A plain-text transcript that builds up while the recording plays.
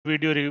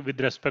video with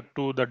respect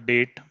to the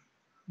date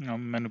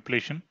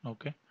manipulation.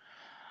 Okay,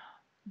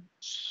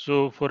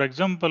 so for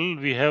example,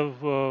 we have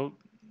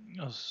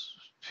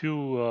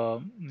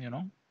few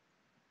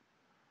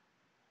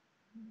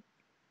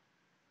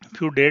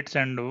few dates,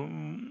 and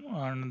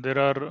there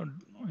are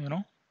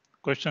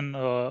question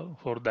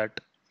for that.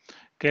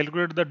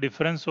 Calculate the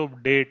difference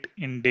of date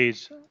in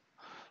days.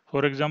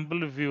 For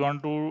example, if we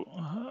want to,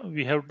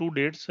 we have two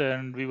dates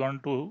and we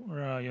want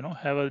to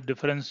have a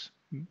difference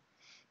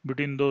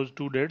between those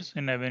two dates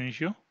in ab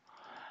initio,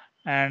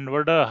 and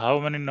what are how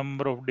many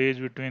number of days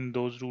between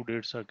those two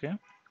dates. Okay,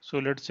 so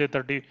let's say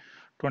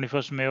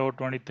 21st May or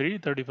 23,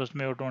 31st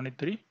May or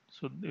 23.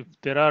 So if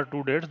there are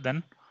two dates,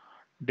 then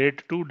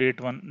date 2, date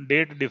 1,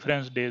 date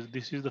difference days,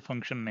 this is the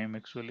function name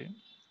actually,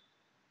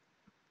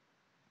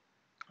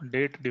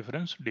 date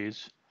difference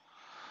days.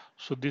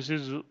 So this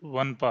is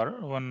one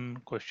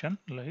question,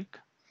 like,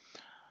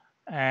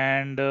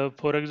 and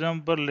for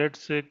example, let's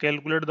say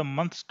calculate the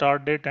month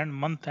start date and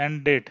month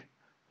end date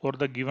for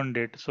the given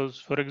date. So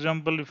for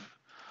example, if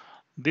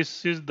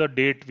this is the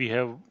date we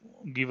have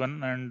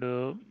given, and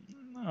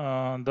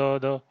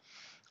the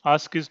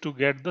ask is to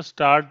get the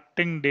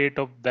starting date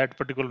of that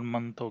particular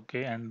month,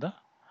 okay, and the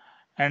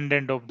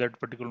end of that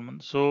particular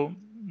month. So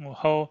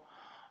how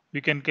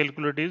we can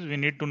calculate is we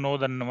need to know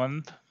the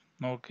month,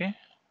 okay,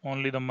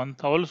 only the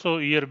month, also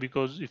year,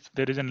 because if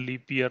there is a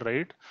leap year,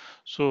 right?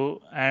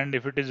 So and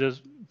if it is a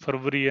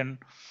February and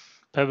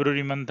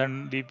February month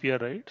and leap year,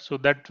 right? So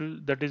that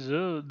is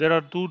there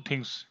are two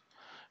things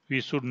we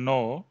should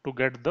know to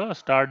get the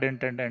start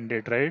date and end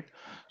date, right?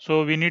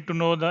 So we need to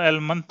know the L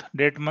month,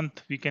 date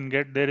month. We can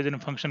get, there is a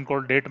function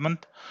called date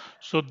month.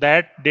 So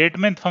that date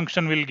month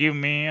function will give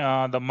me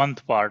the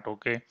month part,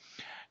 okay,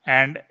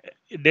 and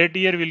date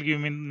year will give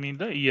me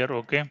the year,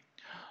 okay.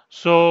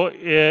 So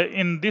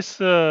in this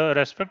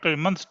respect,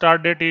 month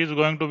start date is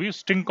going to be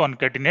string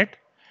concatenate,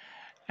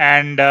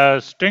 and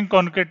string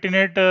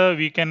concatenate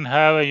we can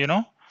have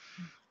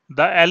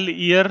the L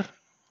year.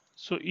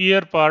 So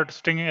year part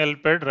string L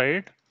pad,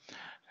 right?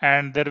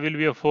 And there will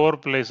be a four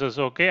places,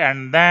 okay,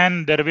 and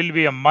then there will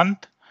be a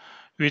month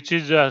which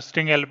is a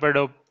string alphabet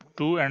of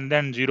 2, and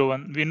then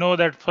 01. We know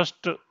that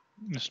first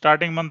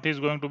starting month is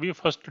going to be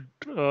first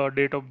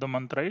date of the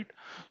month, right?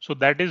 So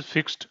that is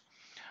fixed,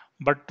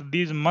 but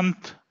these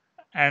month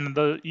and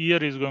the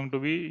year is going to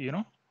be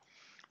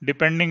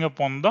depending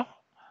upon the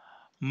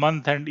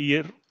month and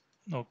year,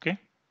 okay,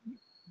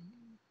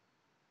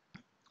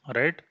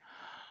 right?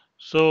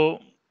 So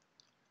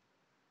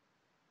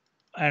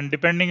and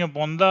depending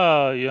upon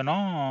the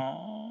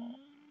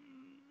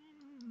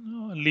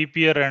leap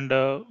year and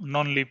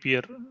non leap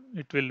year,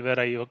 it will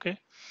vary, okay.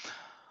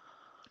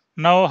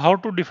 Now, how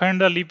to define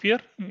the leap year?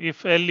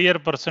 If L year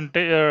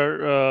percentage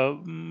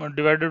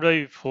divided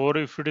by 4,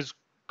 if it is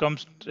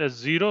comes as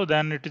 0,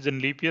 then it is in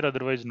leap year,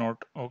 otherwise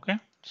not. Okay.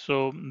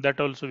 So that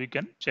also we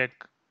can check.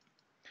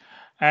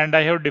 And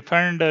I have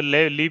defined a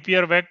leap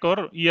year vac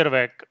or year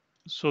vac.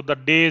 So the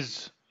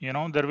days, there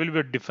will be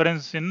a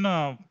difference in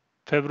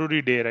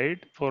February day,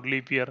 right, for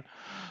leap year.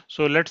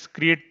 So let's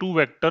create two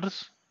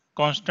vectors,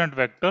 constant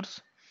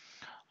vectors,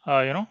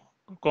 you know,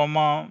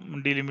 comma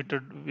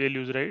delimited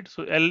values, right?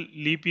 So L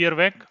leap year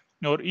vac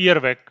or year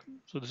vac.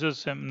 So this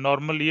is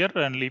normal year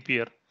and leap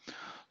year.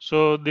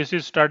 So this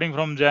is starting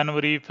from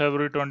January,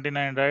 February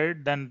 29,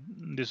 right? Then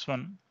this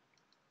one.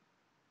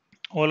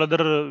 All other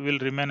will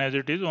remain as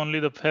it is. Only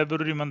the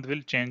February month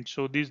will change.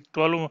 So these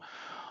 12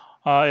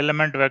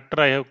 element vector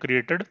I have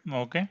created.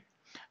 Okay.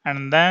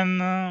 And then,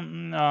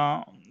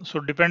 so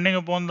depending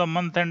upon the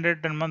month end date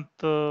and month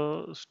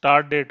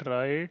start date,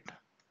 right?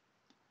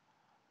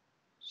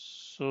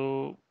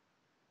 So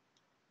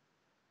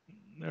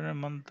there a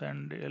month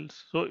end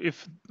else. So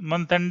if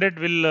month ended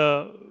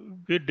will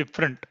be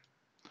different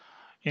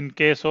in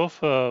case of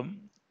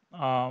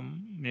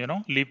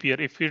leap year.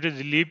 If it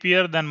is leap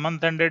year, then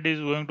month ended is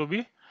going to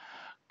be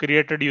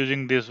created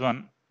using this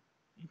one,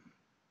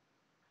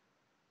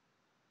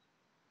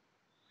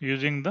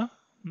 using the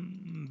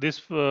this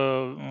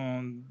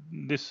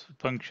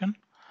function.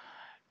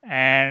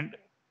 And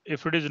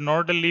if it is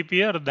not a leap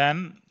year,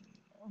 then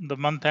the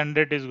month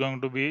ended is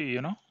going to be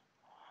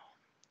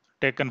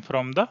taken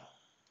from the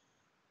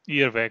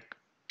year back,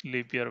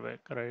 leap year back,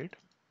 right?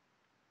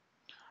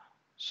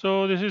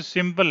 So this is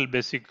simple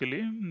basically.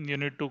 You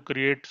need to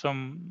create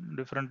some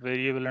different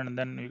variable and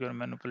then you can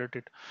manipulate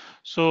it.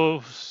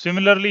 So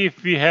similarly,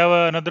 if we have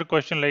another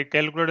question like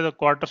calculate the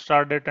quarter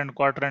start date and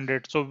quarter end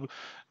date. So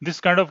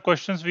this kind of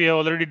questions we have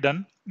already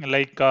done.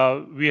 Like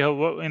we have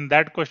in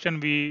that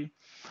question we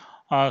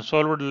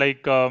solved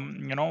like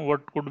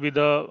what could be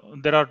the,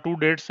 there are two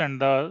dates and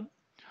the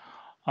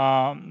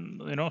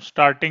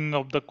starting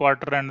of the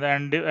quarter and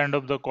the end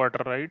of the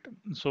quarter, right?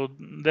 So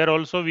there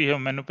also we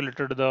have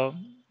manipulated the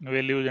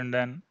values, and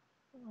then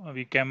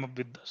we came up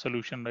with the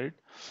solution, right?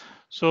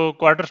 So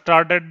quarter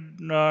started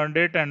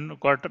date and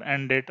quarter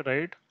end date,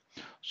 right?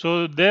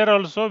 So there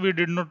also we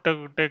did not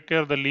take care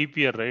of the leap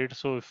year, right?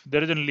 So if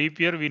there is a leap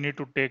year, we need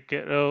to take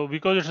care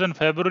because it's in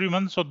February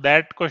month. So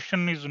that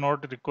question is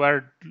not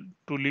required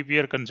to leap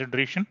year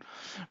consideration.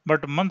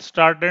 But month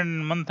start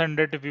and month end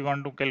date, if we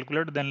want to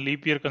calculate, then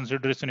leap year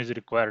consideration is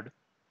required.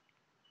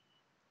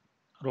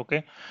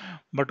 Okay,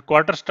 but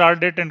quarter start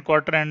date and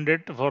quarter end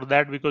date for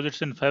that, because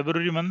it's in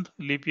February month,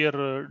 leap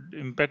year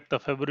impact the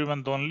February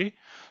month only,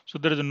 so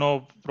there is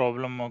no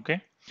problem.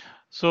 Okay,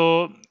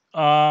 so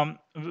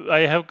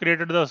I have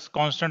created the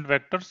constant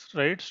vectors,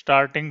 right?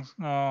 Starting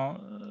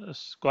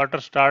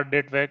quarter start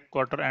date vec,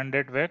 quarter end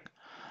date vec,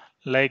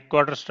 like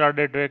quarter start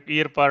date vec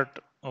year part.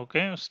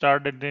 Okay,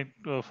 start date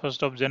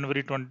 1st of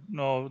January 20,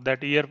 no,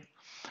 that year,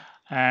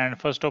 and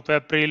 1st of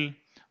April,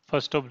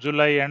 1st of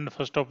July, and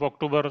 1st of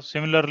October.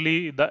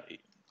 Similarly, the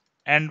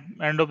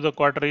end of the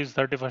quarter is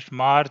 31st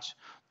March,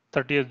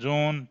 30th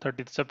June,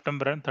 30th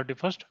September, and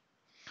 31st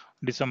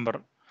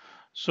December.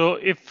 So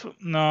if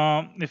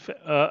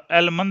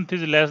L month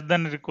is less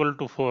than or equal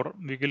to 4,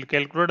 we will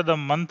calculate the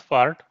month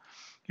part.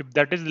 If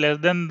that is less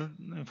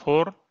than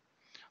 4,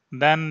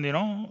 then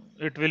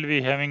it will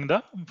be having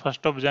the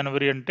 1st of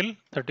January until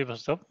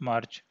 31st of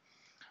March,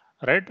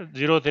 right?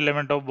 0th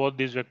element of both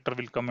these vector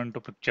will come into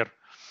picture.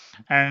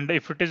 And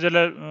if it is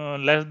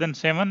less than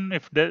 7,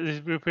 if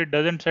it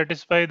doesn't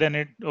satisfy, then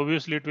it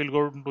obviously it will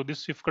go to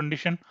this if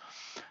condition,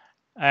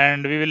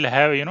 and we will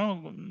have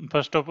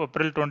 1st of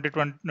April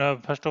 2020,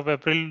 1st of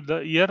April the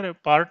year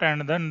part,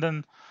 and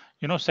then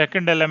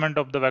second element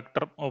of the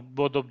vector of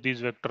both of these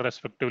vector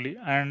respectively.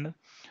 And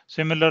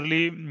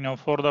similarly,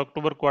 for the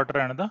October quarter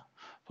and the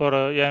for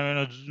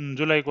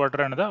July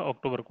quarter and the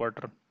October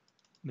quarter,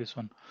 this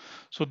one.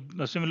 So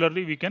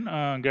similarly we can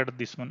get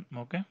this one.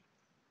 Okay,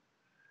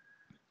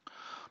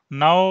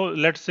 now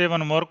let's say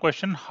one more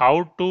question: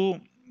 how to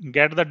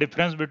get the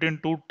difference between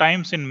two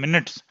times in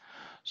minutes.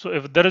 So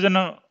if there is an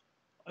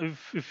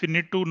if we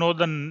need to know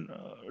the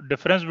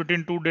difference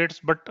between two dates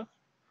but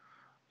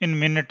in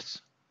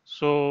minutes,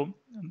 so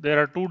there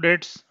are two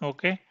dates,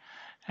 okay,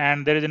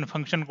 and there is a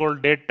function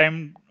called date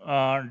time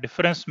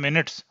difference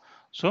minutes.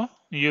 So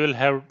you will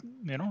have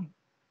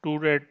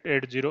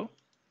 2880,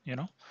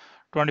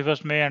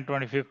 21st May and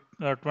 25th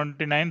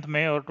 29th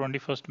May or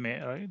 21st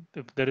May, right?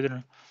 If there is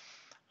a,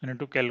 you need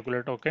to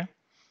calculate. Okay,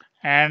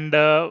 and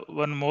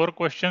one more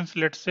questions,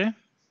 let's say,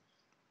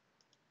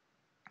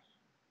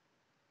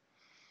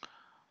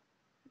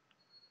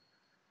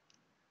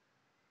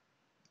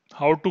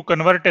 how to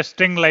convert a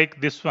string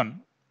like this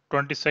one,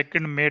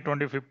 22nd May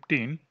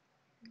 2015,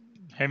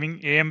 having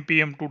AM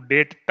PM to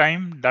date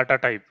time data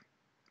type.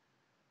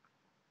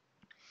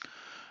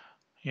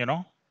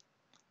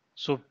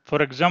 So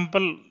for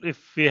example,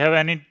 if we have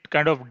any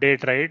kind of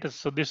date, right?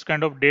 So this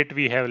kind of date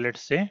we have,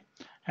 let's say,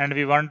 and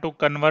we want to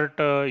convert,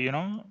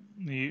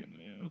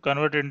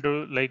 convert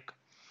into like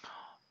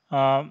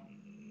uh,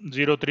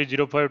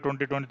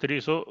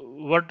 03/05/2023. So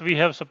what we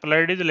have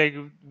supplied is like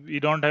we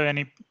don't have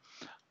any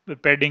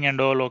padding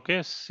and all.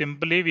 Okay,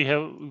 simply we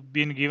have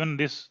been given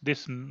this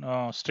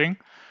string,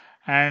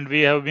 and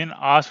we have been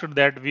asked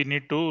that we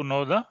need to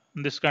know the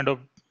this kind of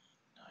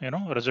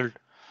result.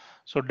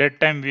 So that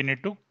time we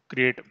need to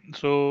create.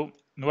 So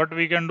what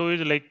we can do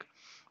is like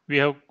we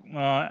have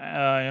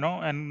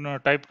and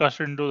typecast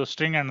into the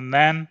string, and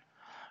then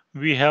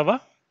we have a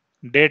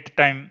date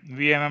time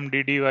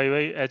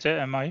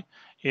VMMDDYY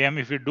AM.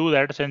 If we do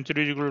that,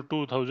 century is equal to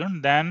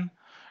 2000, then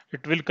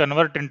it will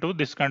convert into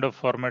this kind of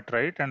format,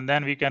 right? And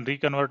then we can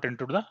reconvert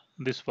into the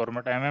this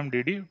format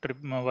MMDD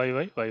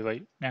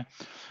yeah,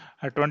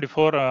 at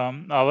 24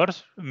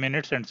 hours,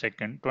 minutes and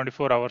second.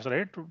 24 hours,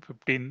 right?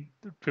 15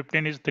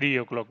 is 3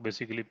 o'clock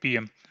basically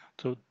PM.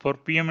 So for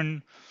PM,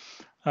 and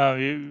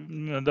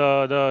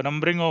the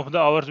numbering of the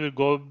hours will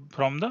go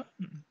from the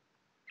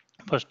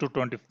first to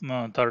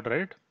 23rd,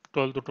 right?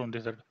 12 to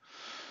 23rd.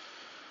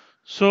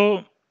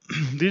 So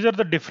these are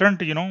the different,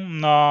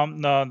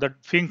 the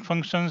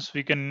functions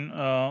we can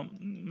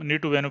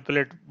need to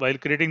manipulate while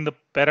creating the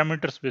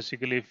parameters.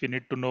 Basically, if we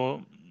need to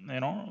know,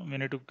 we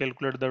need to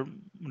calculate the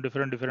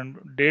different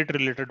date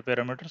related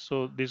parameters.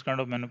 So this kind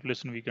of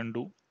manipulation we can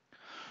do.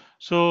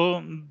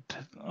 So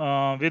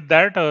with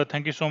that,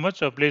 thank you so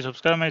much. Please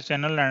subscribe my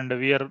channel, and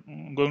we are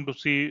going to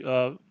see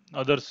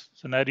other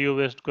scenario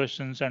based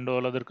questions and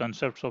all other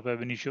concepts of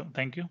Abinitio.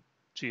 Thank you.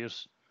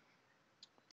 Cheers.